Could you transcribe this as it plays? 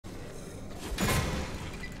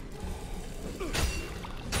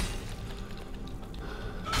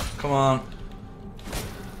Come on.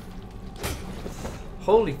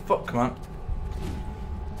 Holy fuck, come on.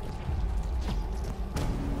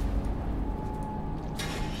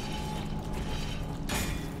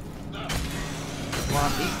 Come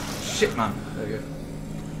on, eat shit, man. There we go.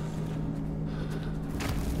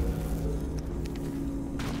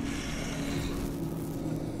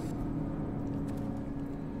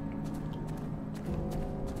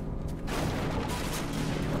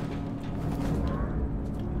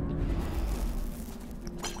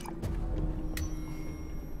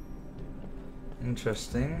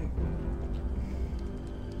 Interesting.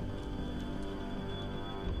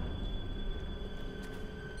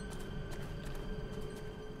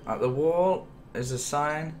 At the wall is a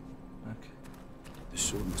sign. Okay. The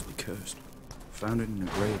sword must be cursed. Found it in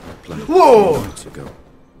a grave I planted Whoa! 2 nights ago.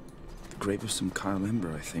 The grave of some Kyle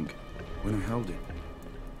Ember, I think. When I held it,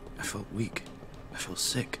 I felt weak. I felt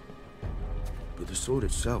sick. But the sword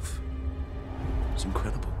itself, it's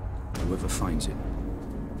incredible. Whoever finds it,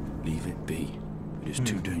 leave it be. It is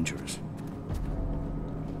too dangerous.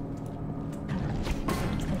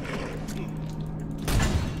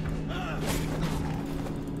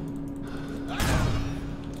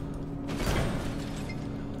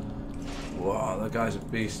 Wow, that guy's a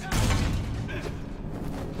beast.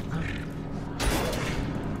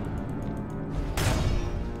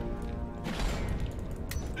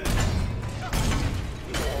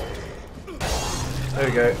 There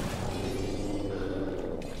we go.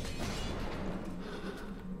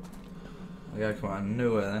 I gotta come out of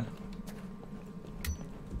nowhere then.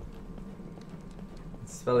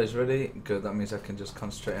 The spell is ready. Good, that means I can just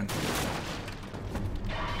concentrate in.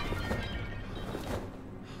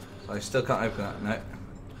 So I still can't open that, no.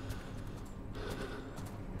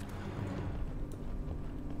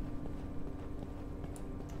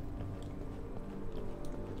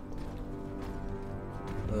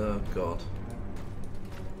 Oh god.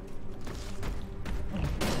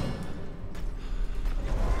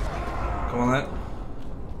 Come on then.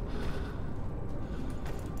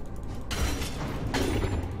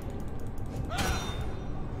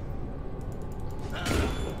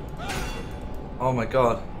 Oh my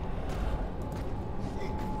god.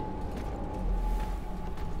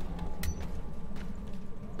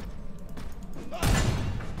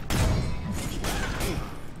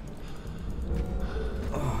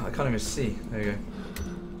 Oh, I can't even see. There you go.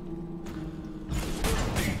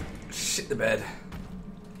 Shit the bed.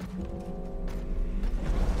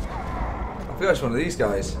 I feel like it's one of these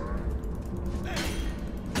guys.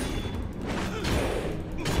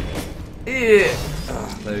 Yeah.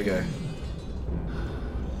 Ah, there we go.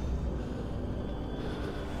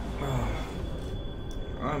 Oh.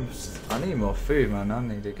 I need more food, man. I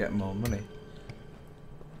need to get more money.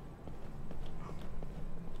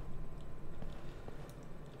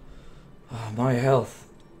 Oh, my health.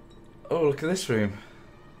 Oh, look at this room.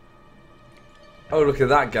 Oh, look at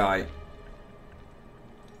that guy.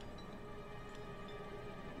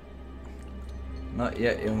 Not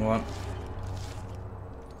yet, young one.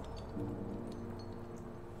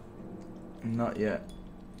 Not yet.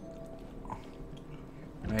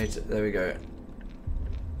 Right, there we go.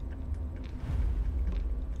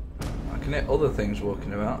 I can hit other things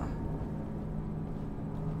walking about.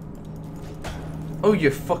 Oh,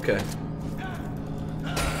 you fucker.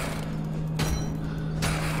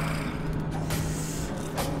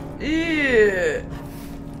 Yeah.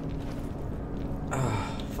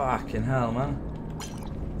 Oh, fucking hell, man.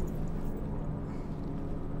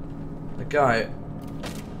 The guy.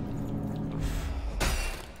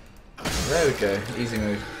 There we go. Easy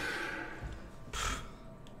move.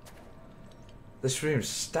 This room's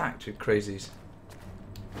stacked with crazies.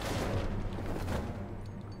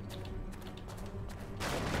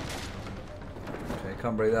 Okay,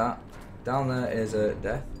 can't break that. Down there is a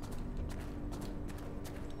death.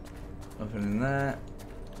 Nothing in there.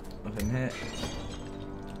 Nothing here.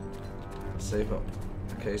 Save up.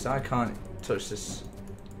 Okay, so I can't touch this.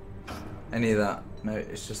 Any of that. No,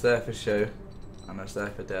 it's just there for show. And it's there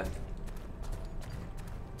for death.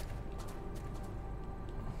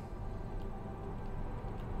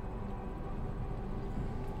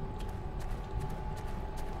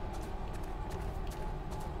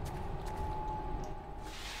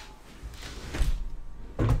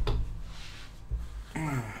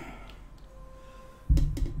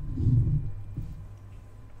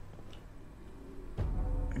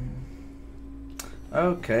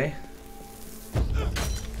 Okay.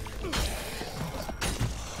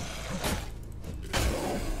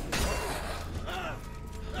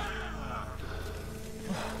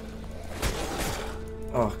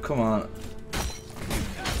 Oh, come on.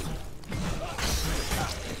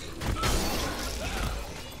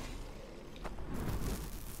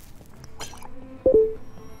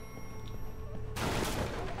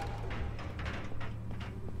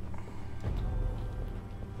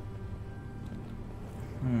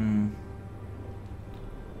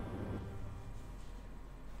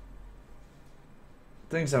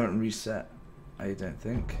 Things haven't reset, I don't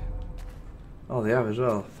think. Oh, they have as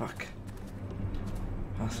well. Fuck.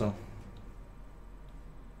 Hassle.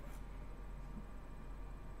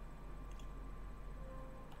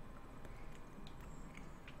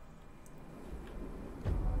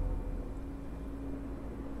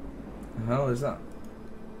 The hell is that?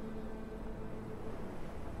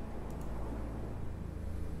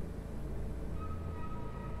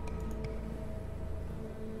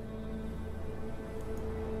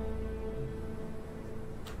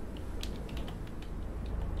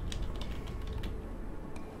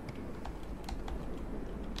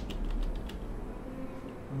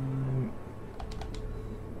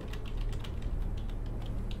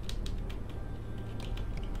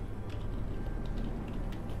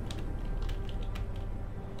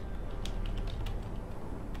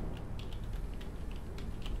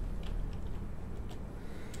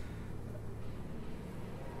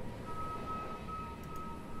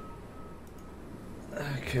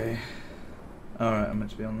 Okay. Alright, I'm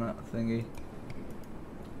meant to be on that thingy.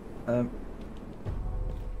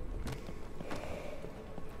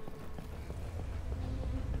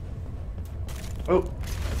 Oh!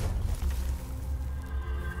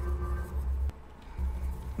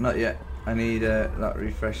 Not yet. I need that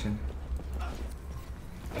refreshing.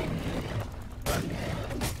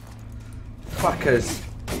 Fuckers!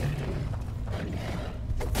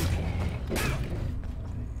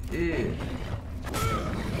 Ew.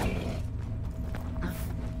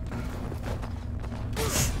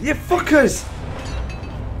 You fuckers!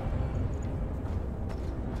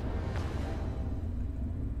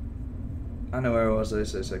 I know where I was, so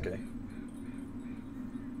it's okay.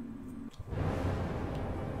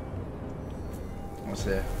 What's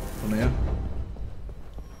here? From here?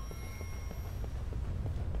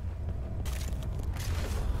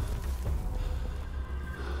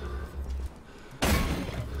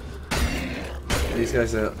 These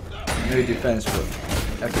guys are no defense but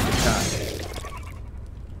epic attack.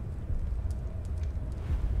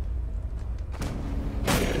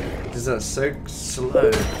 Is that so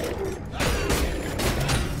slow?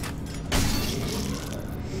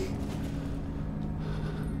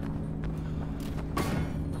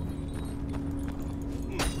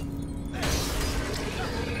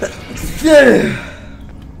 Yeah.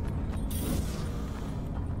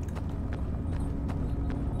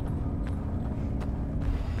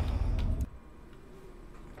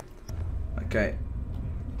 Okay.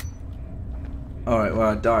 Alright, well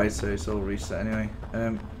I died, so it's all reset anyway. I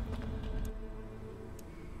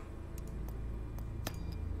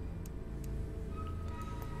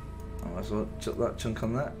might as well chuck that chunk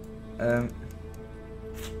on that. Yeah,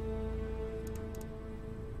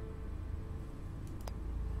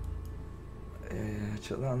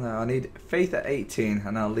 chuck that on there. I need faith at 18,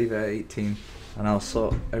 and I'll leave it at 18, and I'll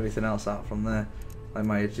sort everything else out from there, like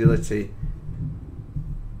my agility.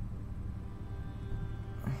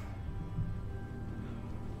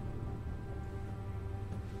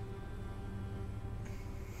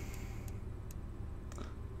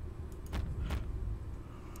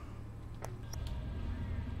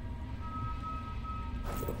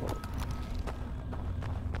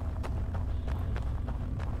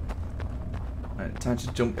 Right, time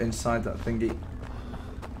to jump inside that thingy.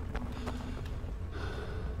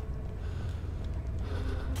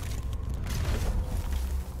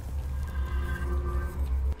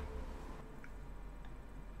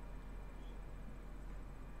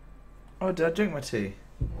 Oh, did I drink my tea?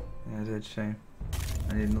 Yeah, I did, shame.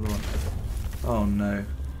 I need another one. Oh no.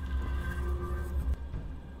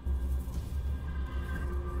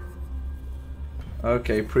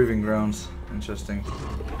 Okay, proving grounds. Interesting.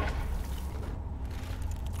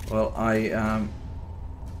 Well, I am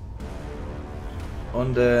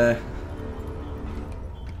under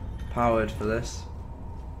powered for this.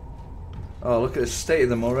 Oh, look at the state of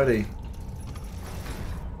them already.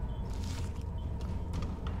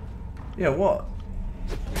 Yeah, what?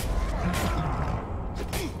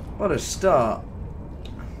 What a start.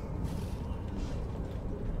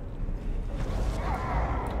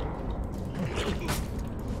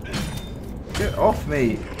 Get off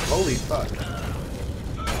me! Holy fuck.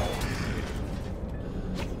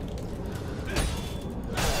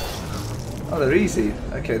 Oh, they're easy.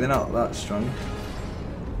 Okay, they're not that strong.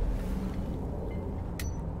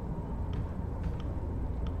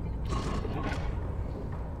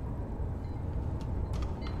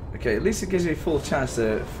 Okay, at least it gives me a full chance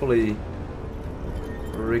to fully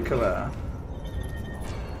recover.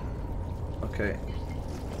 Okay.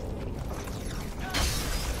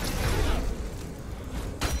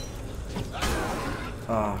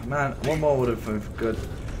 Oh man, one more would have been good.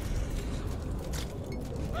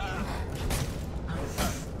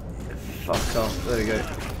 health. There we go.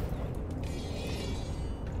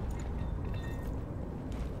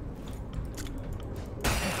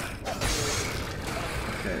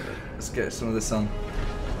 Okay, let's get some of this on.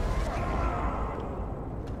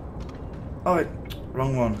 Oh,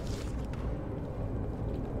 wrong one.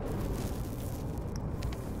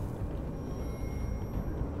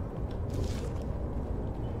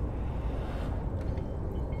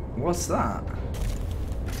 What's that?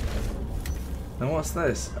 And what's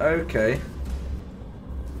this? Okay.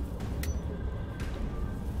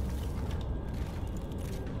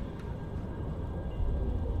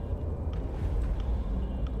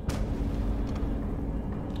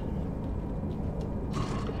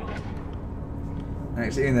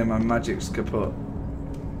 Actually, then my magic's kaput.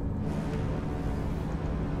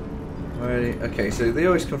 Alrighty. Okay, so they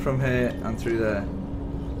always come from here and through there.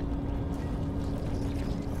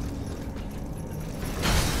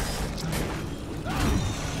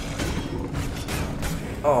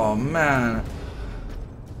 Oh man.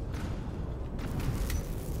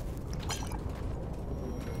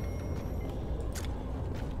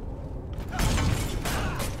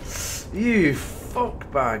 You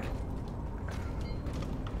fuck bag.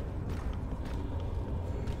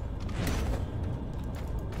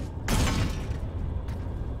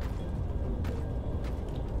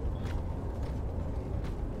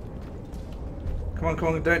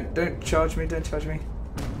 Come on, don't charge me, don't charge me.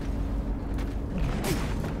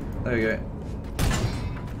 There we go.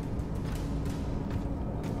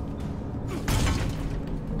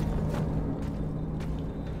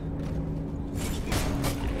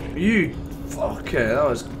 You fucker, that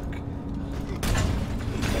was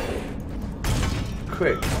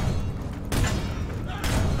quick.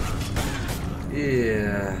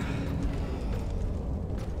 Yeah.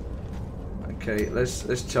 Okay,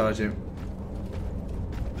 let's charge him.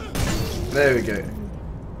 There we go.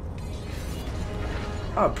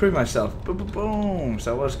 Oh, I proved myself. Boom, boom, boom.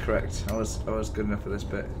 So I was correct. I was good enough for this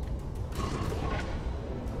bit.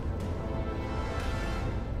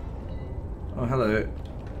 Oh, hello.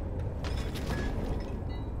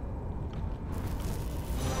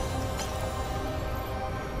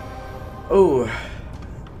 Oh.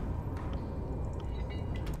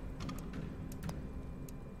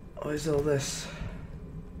 What is all this?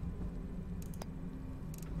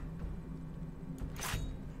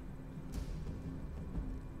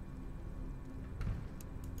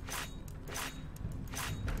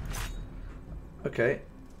 Okay.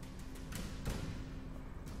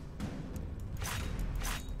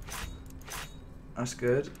 That's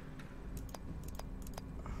good.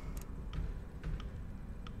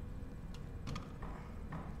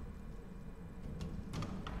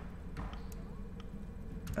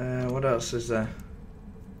 What else is there?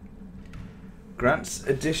 Grants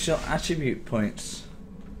additional attribute points.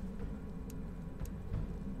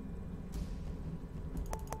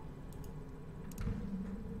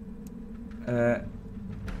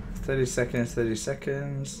 30 seconds, 30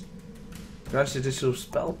 seconds. Grants additional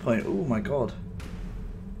spell point. Oh my god.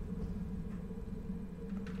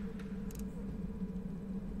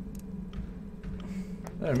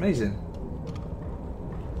 They're amazing.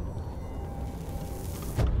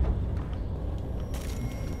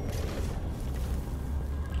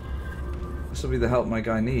 This will be the help my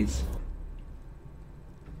guy needs.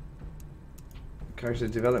 Character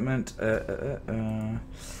development.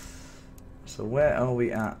 So where are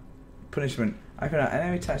we at? Punishment. I can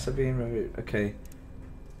enemy attacks are being removed. Okay.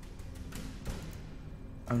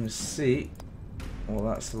 I'm gonna see what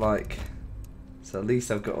that's like. So at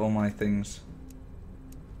least I've got all my things.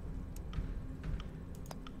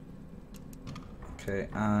 Okay,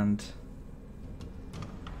 and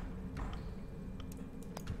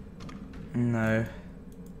no.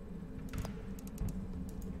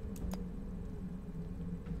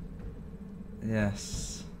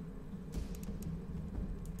 Yes.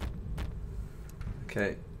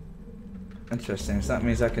 Okay. Interesting. So that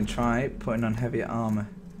means I can try putting on heavier armor.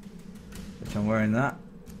 Which I'm wearing that.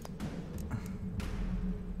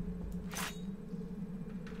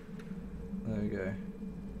 There we go.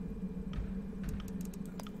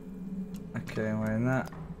 Okay, I'm wearing that.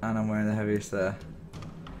 And I'm wearing the heaviest there.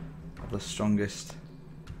 The strongest.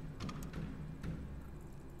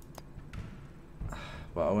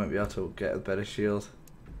 But I won't be able to get a better shield.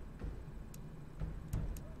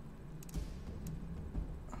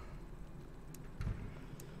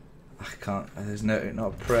 I can't, there's not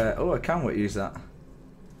a prayer. Oh, I can use that.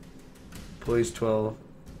 Poise 12.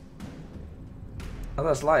 Oh,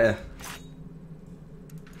 that's lighter.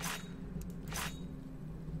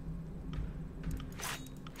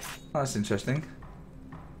 Oh, that's interesting.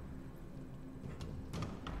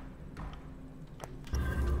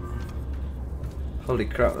 Holy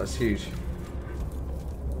crap, that's huge.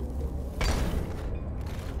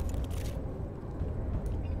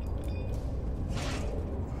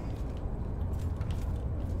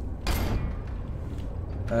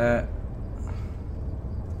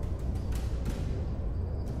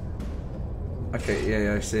 Okay,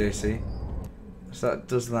 yeah, I see. So that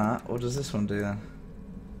does that. What does this one do then?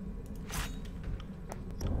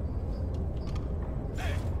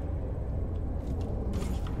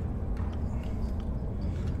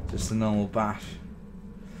 Just a normal bash.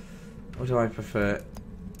 What do I prefer?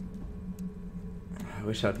 I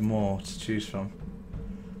wish I had more to choose from.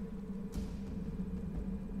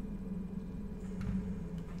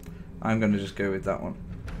 I'm going to just go with that one.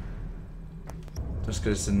 Just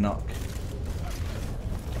because it's a knock.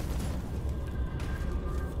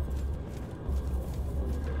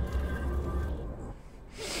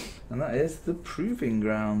 And that is the Proving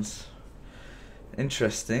Grounds.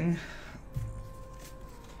 Interesting.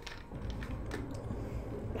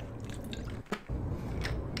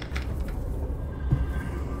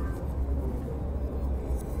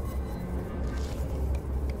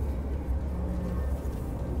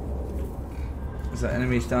 Is that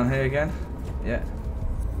enemies down here again? Yeah.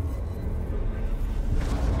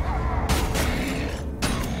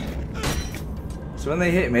 So when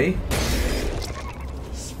they hit me,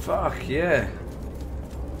 fuck yeah.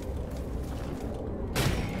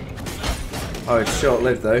 Oh, it's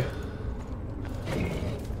short-lived though.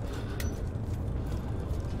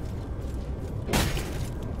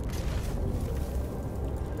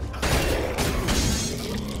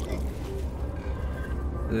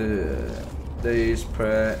 Days,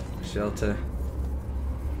 prayer, shelter.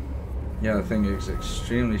 Yeah, the thing is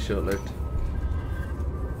extremely short-lived.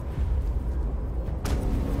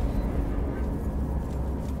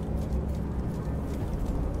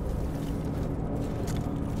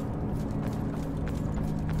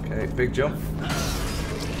 Okay, big jump.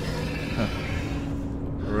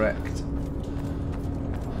 Wrecked.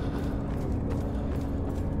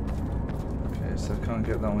 Okay, so I can't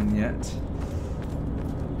get that one yet.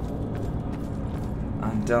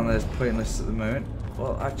 And down there's pointless at the moment.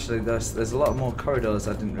 Well, actually, there's a lot more corridors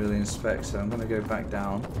I didn't really inspect, so I'm going to go back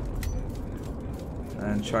down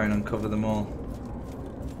and try and uncover them all.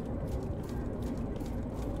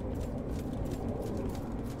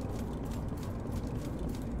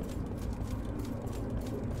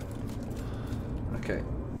 Okay.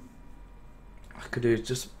 I could do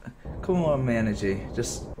just a couple more on my energy.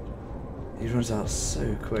 Just, he runs out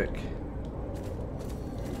so quick.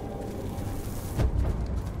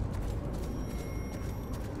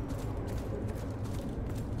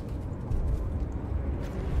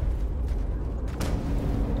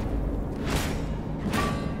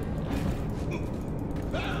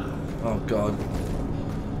 Oh god.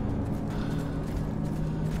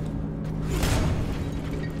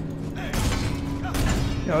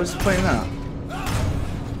 Yeah, I was just playing that.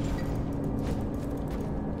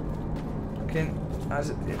 How's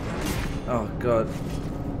it? Oh god.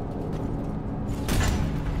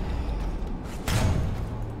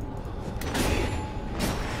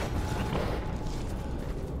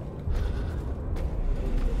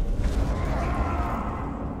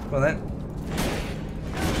 Well then.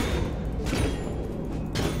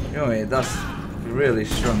 Anyway, that's really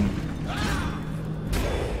strong.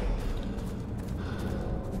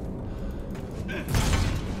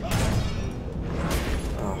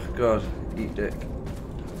 Oh god, eat dick.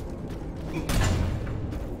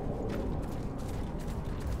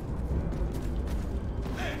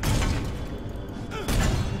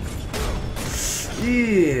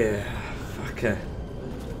 Yeah, fucker.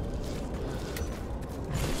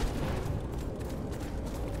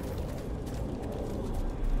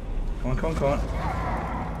 Come on.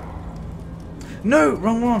 No,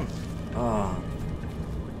 wrong one. Ah, oh,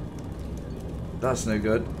 that's no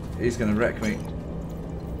good. He's gonna wreck me.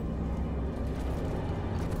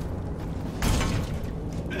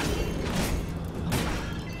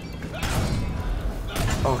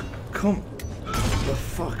 Oh, come the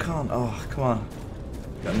fuck on. Oh, come on.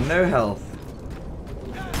 Got no health.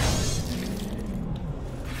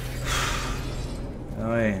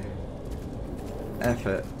 Oh, yeah.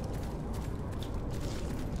 Effort.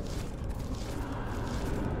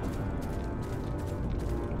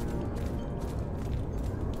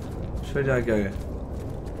 Where did I go?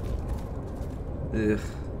 Ugh.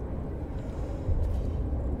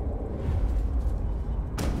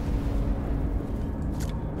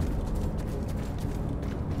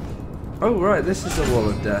 Oh right, this is a wall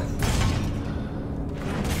of death.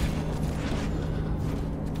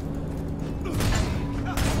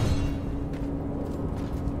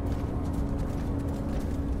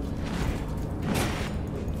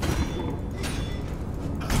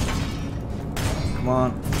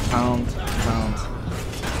 on, pound, pound.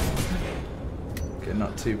 Okay,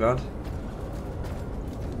 not too bad.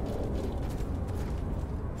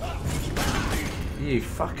 You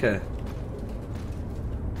fucker.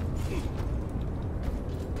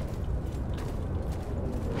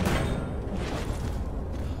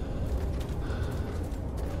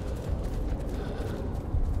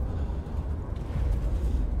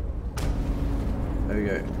 There we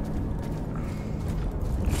go.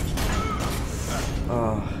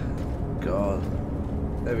 Oh, God.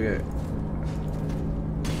 There we go.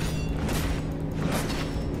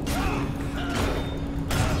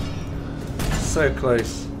 So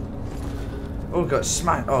close. Oh, got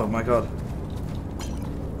smacked. Oh, my God.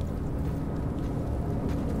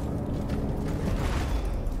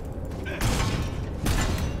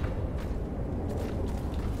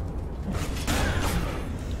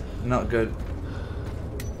 Not good.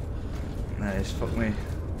 Nice, fuck me.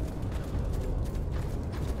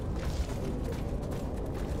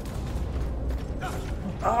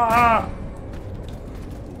 Ah!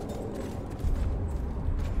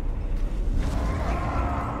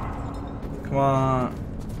 Come on.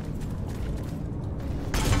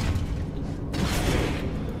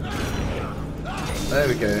 There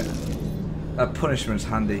we go. That punishment's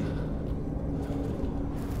handy.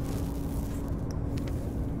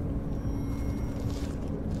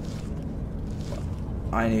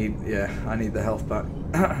 I need the health back.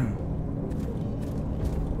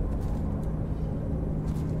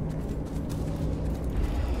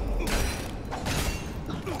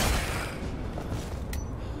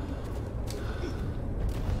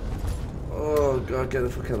 Oh God, get the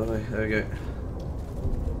fuck out of the way. There we go.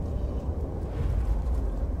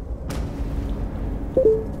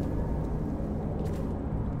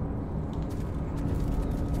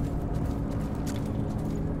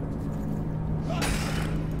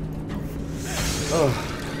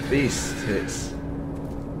 Oh, beast hits.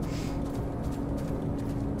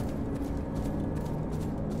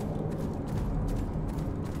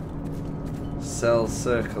 Cell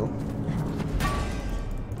circle.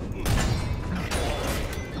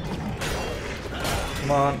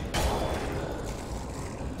 Come on.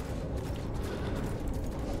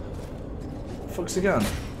 Fuck's he gone?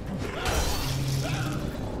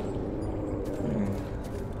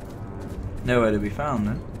 Nowhere to be found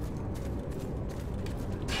then.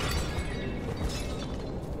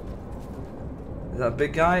 Is that a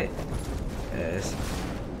big guy? Yeah, it is.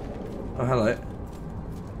 Oh, hello.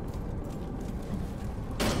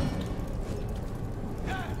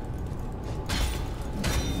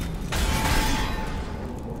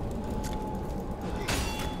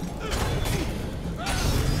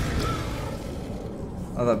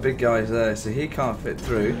 Oh, that big guy's there, so he can't fit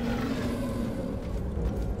through.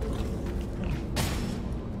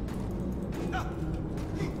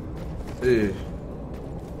 Ew.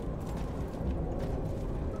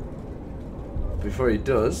 Before he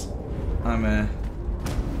does, I'm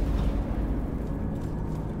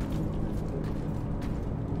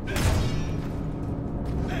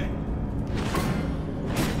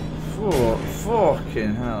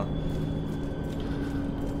fucking hell.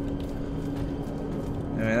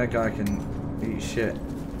 I mean, that guy can eat shit.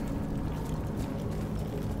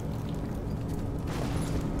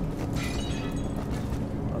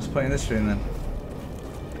 Let's play in this room then.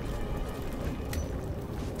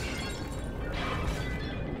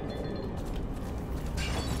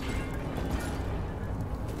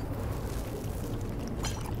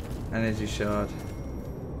 Energy shard.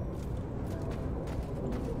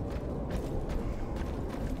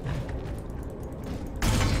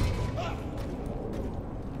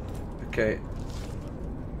 Okay.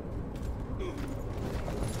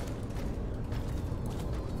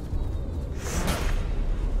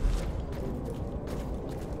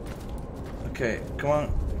 Okay, come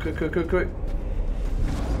on. Quick, quick, quick, quick.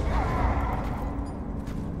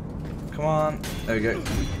 Come on. There we go.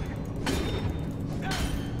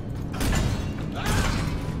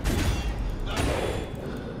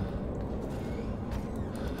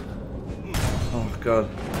 Oh, God.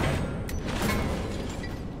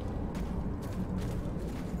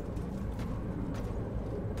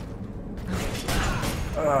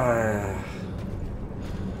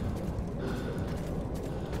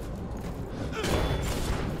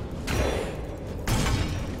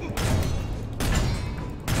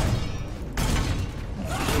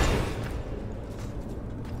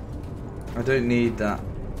 I don't need that.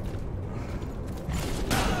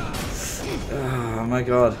 Oh my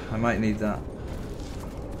God, I might need that.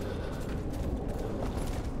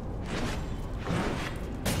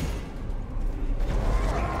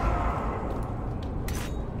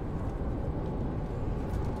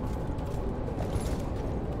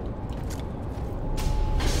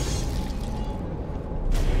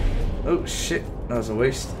 Oh shit, that was a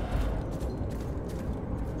waste.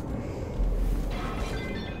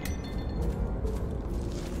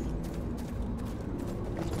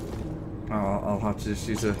 Oh, I'll have to just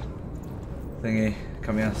use a thingy.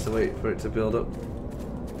 Cammy has to wait for it to build up.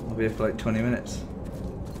 I'll be here for like 20 minutes.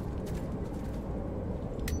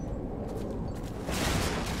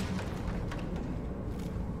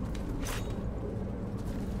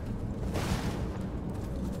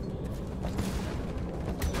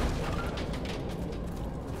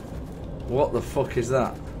 What the fuck is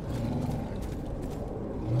that?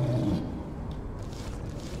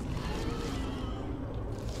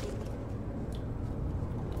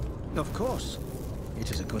 Of course. It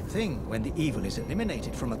is a good thing when the evil is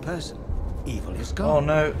eliminated from a person. Evil is gone. Oh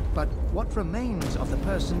no. But what remains of the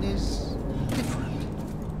person is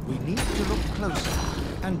different. We need to look closer.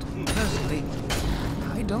 And personally,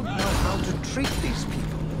 I don't know how to treat these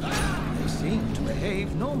people. They seem to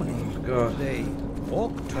behave normally. God. They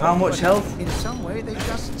walk, talk, How much but health? in some way they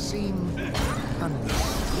just seem unreal.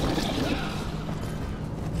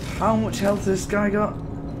 How much health has this guy got?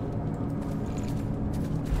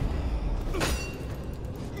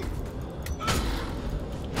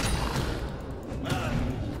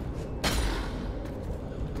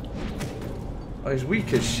 Oh, he's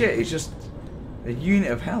weak as shit. He's just a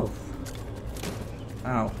unit of health.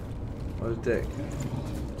 Ow. What a dick.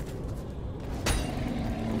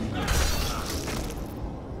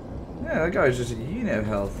 Yeah, that guy's just a unit of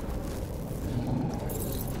health.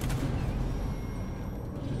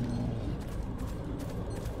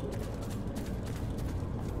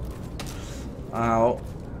 Ow.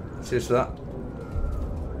 Cheers for that.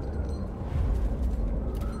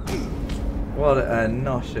 What a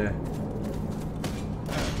nosher.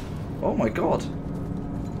 Oh my god.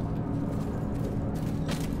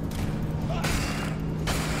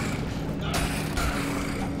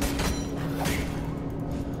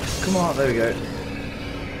 Come on, there we go.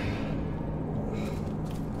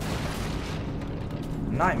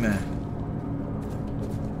 Nightmare.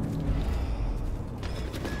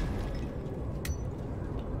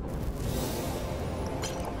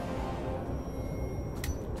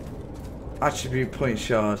 Attribute point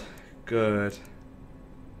shard. Good.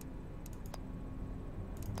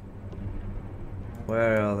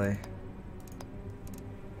 Where are they?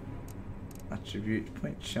 Attribute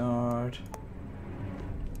point shard.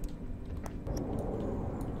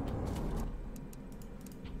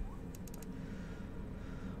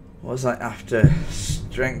 What was I after?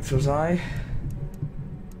 Strength was I?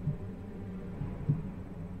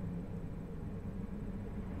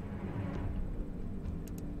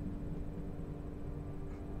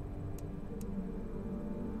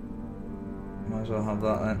 Might as well have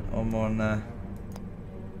that then. One more in there.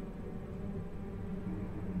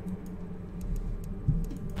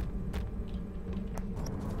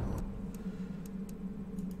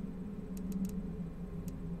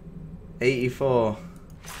 $84.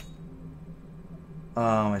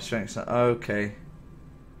 Oh, my strength's not. Okay.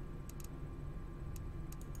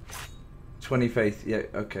 20 faith. Yeah,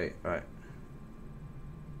 okay, right.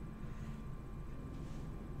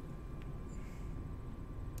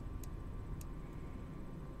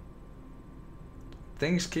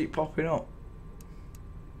 Things keep popping up.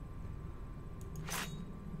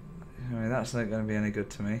 I mean, that's not going to be any good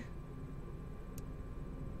to me.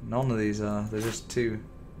 None of these are. They're just too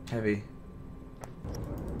heavy.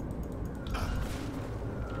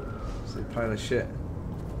 It's a pile of shit.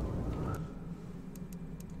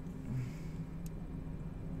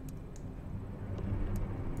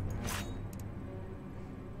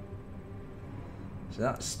 So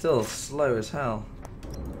that's still slow as hell.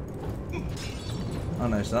 Oh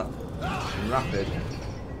no, it's not. It's rapid.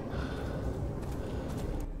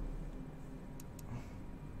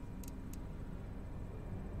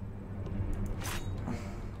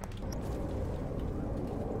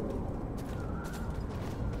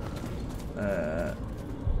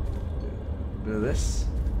 Bit of this.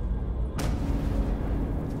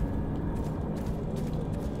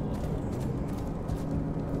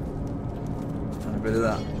 And a bit of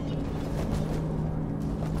that.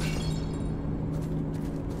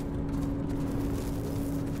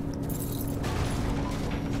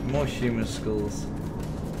 More human skulls.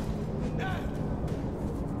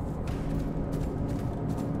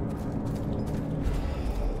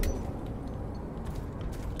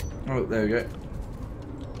 Oh, there we go.